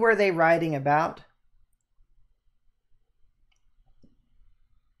 And who are they writing about?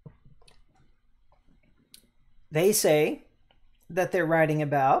 They say that they're writing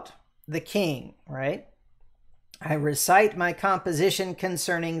about the king, right? I recite my composition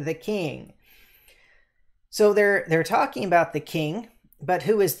concerning the king. So they're talking about the king, but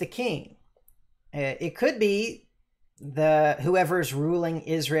who is the king? It could be whoever's ruling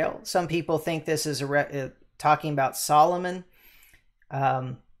Israel. Some people think this is talking about Solomon,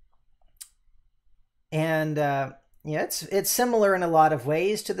 it's similar in a lot of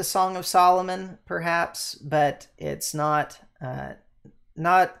ways to the Song of Solomon, perhaps, but it's not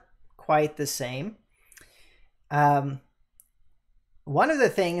quite the same. One of the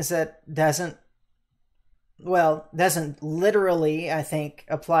things that doesn't literally, I think,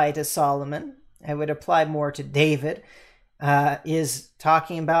 apply to Solomon, it would apply more to David, is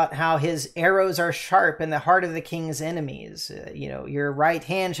talking about how his arrows are sharp in the heart of the king's enemies. Your right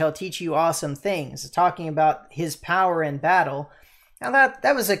hand shall teach you awesome things. Talking about his power in battle. Now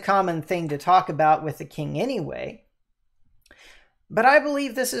that was a common thing to talk about with the king anyway. But I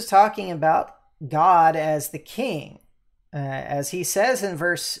believe this is talking about God as the king. As he says in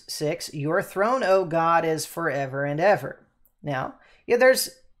verse 6, your throne, O God, is forever and ever. Now,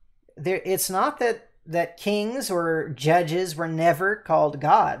 it's not that kings or judges were never called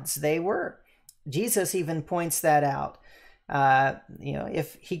gods. They were. Jesus even points that out.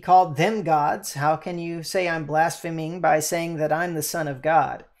 If he called them gods, how can you say I'm blaspheming by saying that I'm the Son of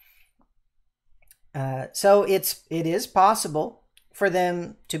God? So it is possible for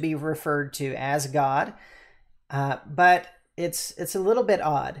them to be referred to as God. But it's a little bit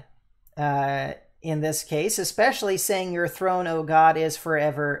odd in this case, especially saying your throne, O God, is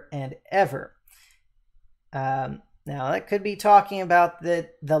forever and ever. Now, that could be talking about the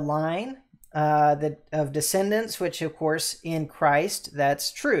line of descendants, which, of course, in Christ,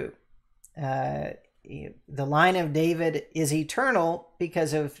 that's true. The line of David is eternal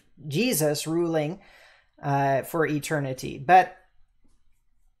because of Jesus ruling for eternity. But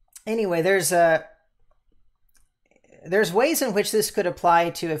anyway, there's ways in which this could apply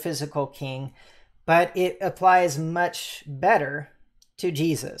to a physical king, but it applies much better to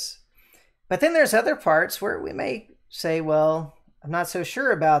Jesus. But then there's other parts where we may say, well, I'm not so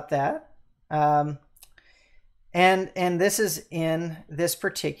sure about that. And this is in this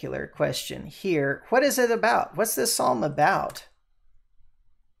particular question here. What is it about? What's this psalm about?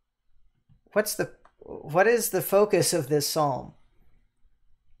 What is the focus of this psalm?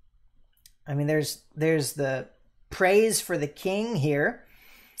 I mean, there's the praise for the king here,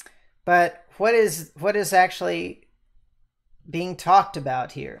 but what is actually being talked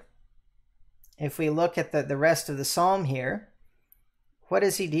about here? If we look at the rest of the psalm here, what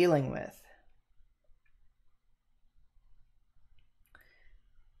is he dealing with?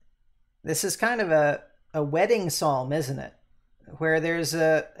 This is kind of a wedding psalm, isn't it? Where there's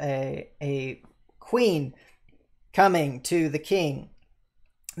a queen coming to the king.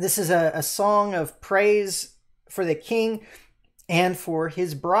 This is a song of praise for the king and for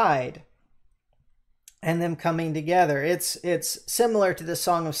his bride and them coming together. It's similar to the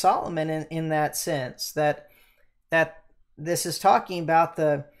Song of Solomon in that sense, that this is talking about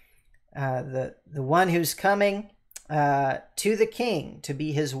the one who's coming to the king to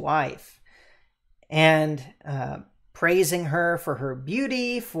be his wife, and praising her for her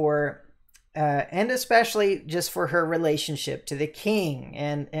beauty, and especially just for her relationship to the king,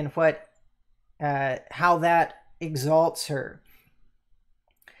 and what how that exalts her.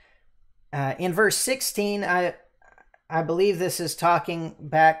 In verse 16, I believe this is talking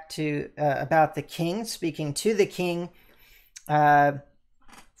back to about the king, speaking to the king. From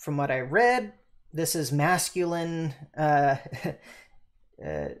what I read, this is masculine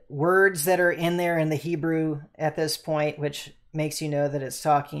words that are in there in the Hebrew at this point, which makes you know that it's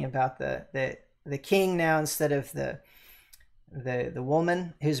talking about the king now instead of the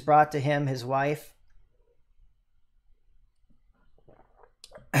woman who's brought to him, his wife.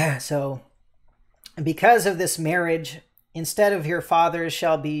 So, because of this marriage, instead of your fathers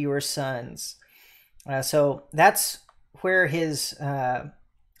shall be your sons. So that's where his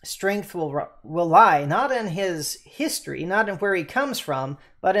strength will lie, not in his history, not in where he comes from,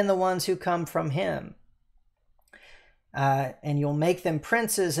 but in the ones who come from him. And you'll make them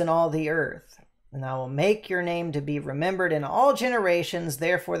princes in all the earth. And I will make your name to be remembered in all generations.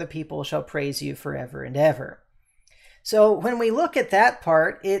 Therefore the people shall praise you forever and ever. So when we look at that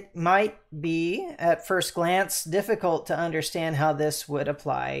part, it might be, at first glance, difficult to understand how this would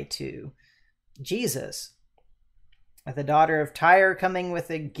apply to Jesus. The daughter of Tyre coming with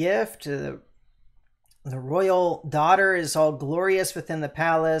a gift. The royal daughter is all glorious within the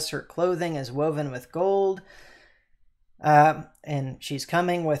palace. Her clothing is woven with gold. And she's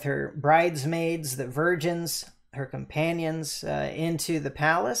coming with her bridesmaids, the virgins, her companions, into the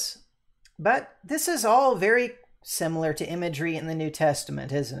palace. But this is all very similar to imagery in the New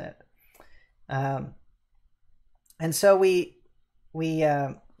Testament, isn't it? And so we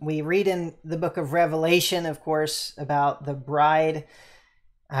read in the book of Revelation, of course, about the bride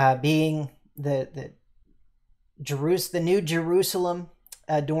being the New Jerusalem,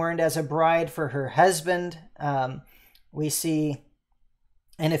 adorned as a bride for her husband. We see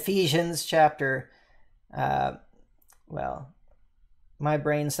in Ephesians chapter, my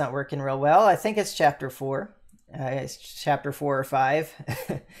brain's not working real well. I think it's chapter 4. it's chapter 4 or 5,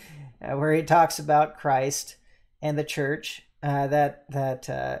 where he talks about Christ and the church, that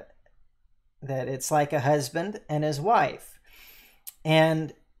it's like a husband and his wife.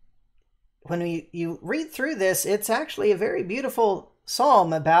 And when you read through this, it's actually a very beautiful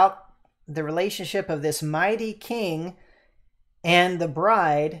psalm about the relationship of this mighty king and the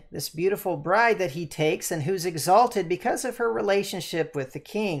bride, this beautiful bride that he takes and who's exalted because of her relationship with the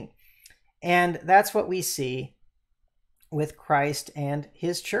king. And that's what we see with Christ and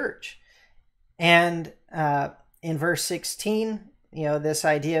his church. And in verse 16, this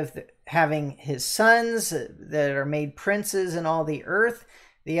idea of having his sons that are made princes in all the earth,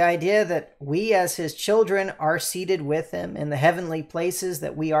 the idea that we as his children are seated with him in the heavenly places,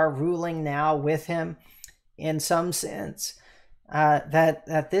 that we are ruling now with him in some sense,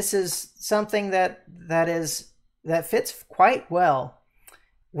 that this is something that fits quite well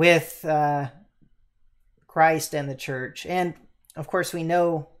with Christ and the church. And of course we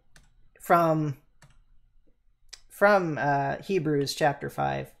know from Hebrews chapter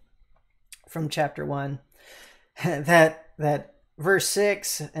 5, from chapter 1, that verse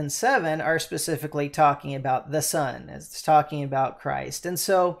 6 and 7 are specifically talking about the Son. It's talking about Christ. And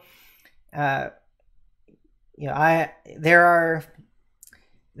so, there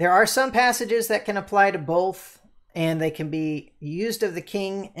are some passages that can apply to both, and they can be used of the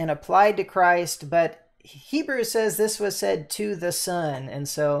King and applied to Christ, but Hebrews says this was said to the Son. And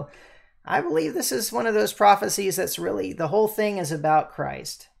so I believe this is one of those prophecies that's really, the whole thing is about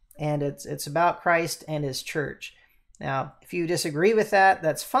Christ, and it's about Christ and his church. Now, if you disagree with that,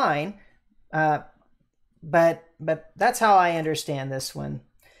 that's fine, but that's how I understand this one,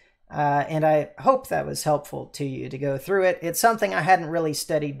 and I hope that was helpful to you to go through it. It's something I hadn't really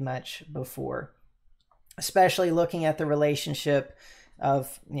studied much before, especially looking at the relationship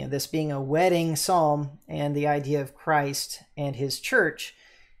of this being a wedding psalm and the idea of Christ and his church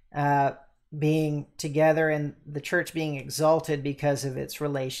being together and the church being exalted because of its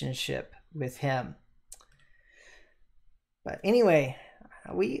relationship with him. But anyway,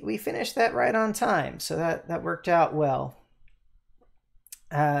 we finished that right on time, so that worked out well.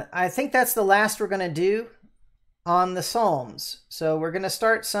 I think that's the last we're going to do on the Psalms. So we're going to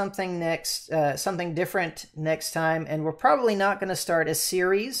start something different next time, and we're probably not going to start a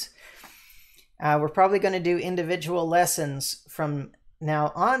series. We're probably going to do individual lessons from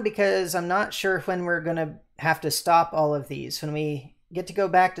now on, because I'm not sure when we're going to have to stop all of these. When we get to go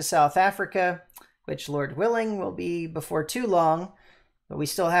back to South Africa, which, Lord willing, will be before too long, but we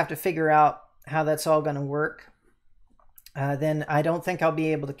still have to figure out how that's all going to work. Then I don't think I'll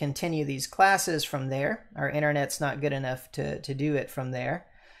be able to continue these classes from there. Our internet's not good enough to do it from there.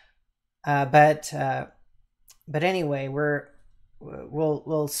 But anyway,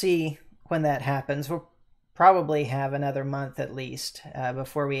 we'll see when that happens. We'll probably have another month at least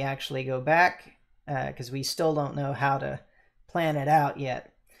before we actually go back, because we still don't know how to plan it out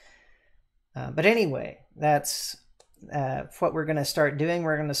yet. But anyway, that's what we're going to start doing.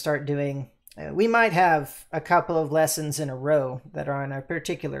 We're going to start doing, we might have a couple of lessons in a row that are on a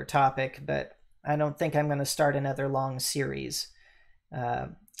particular topic, but I don't think I'm going to start another long series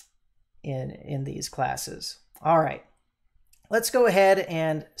in these classes. All right, let's go ahead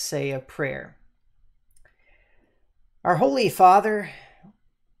and say a prayer. Our Holy Father,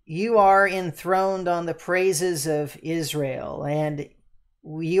 you are enthroned on the praises of Israel, and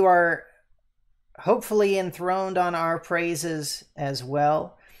you are hopefully enthroned on our praises as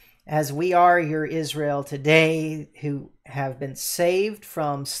well, as we are your Israel today, who have been saved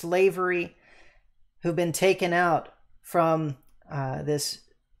from slavery, who've been taken out from this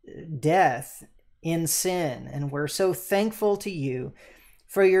death in sin. And we're so thankful to you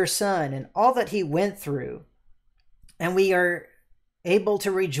for your Son and all that he went through. And we are able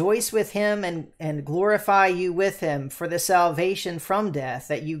to rejoice with him and glorify you with him for the salvation from death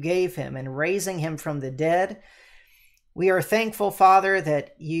that you gave him and raising him from the dead. We are thankful, Father,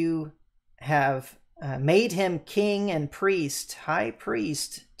 that you have made him king and priest, high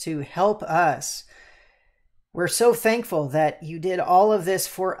priest, to help us. We're so thankful that you did all of this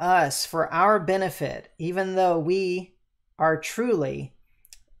for us, for our benefit, even though we are truly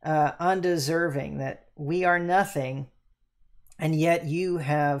undeserving, that we are nothing. And yet you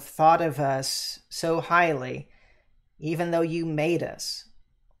have thought of us so highly, even though you made us.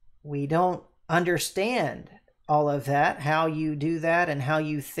 We don't understand all of that, how you do that and how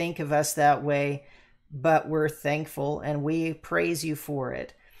you think of us that way, but we're thankful and we praise you for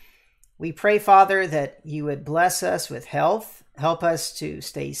it. We pray, Father, that you would bless us with health, help us to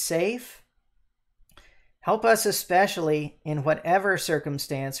stay safe, help us especially in whatever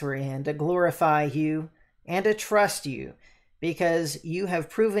circumstance we're in to glorify you and to trust you, because you have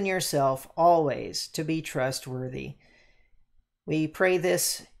proven yourself always to be trustworthy. We pray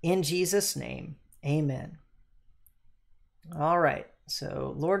this in Jesus' name. Amen. All right.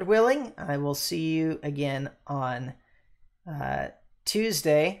 So, Lord willing, I will see you again on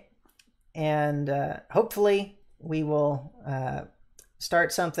Tuesday, and hopefully we will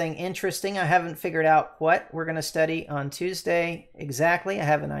start something interesting. I haven't figured out what we're going to study on Tuesday exactly. I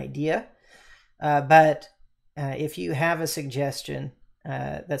have an idea, but if you have a suggestion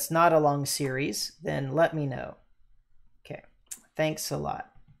that's not a long series, then let me know. Okay. Thanks a lot.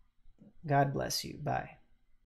 God bless you. Bye.